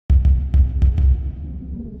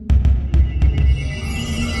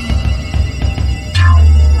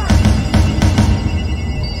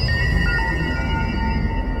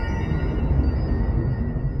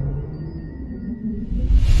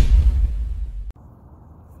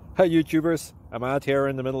Hi YouTubers, I'm out here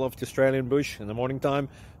in the middle of the Australian bush in the morning time.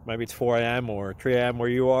 Maybe it's 4 a.m. or 3 a.m. where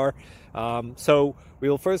you are. So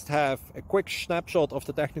we'll first have a quick snapshot of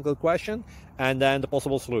the technical question and then the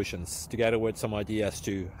possible solutions, together with some ideas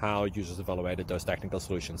to how users evaluated those technical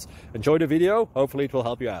solutions. Enjoy the video, hopefully it will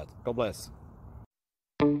help you out. God bless.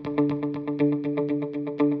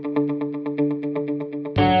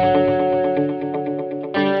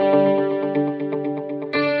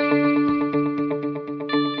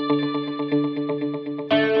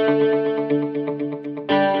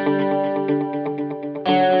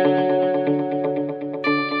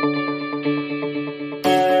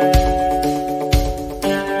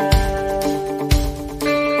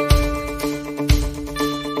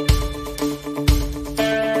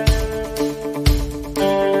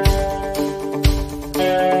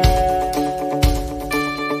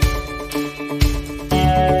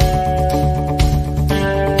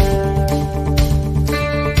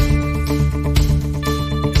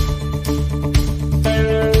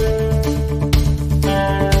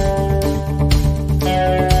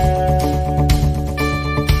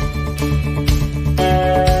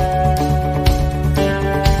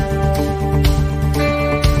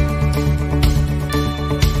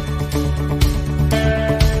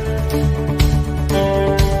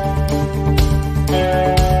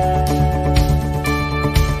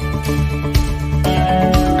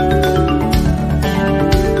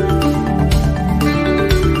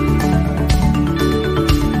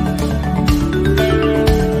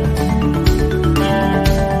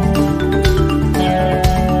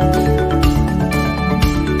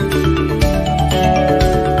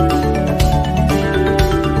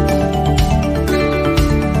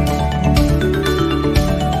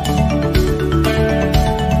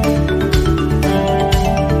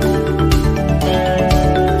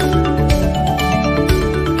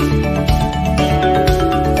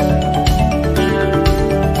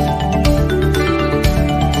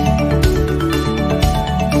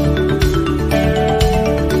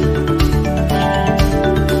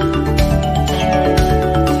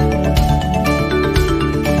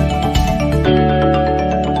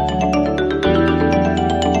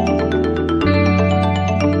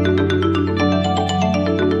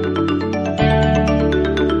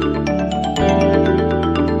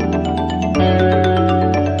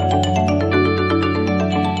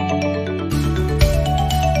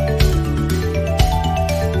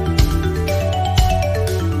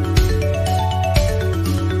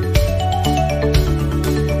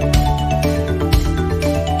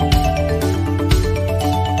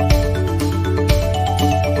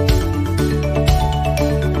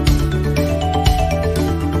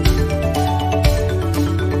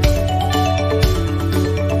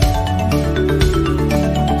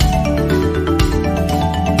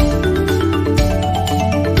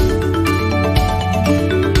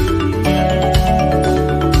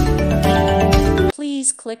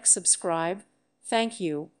 Please click subscribe. Thank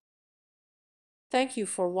you. Thank you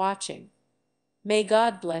for watching. May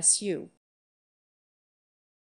God bless you.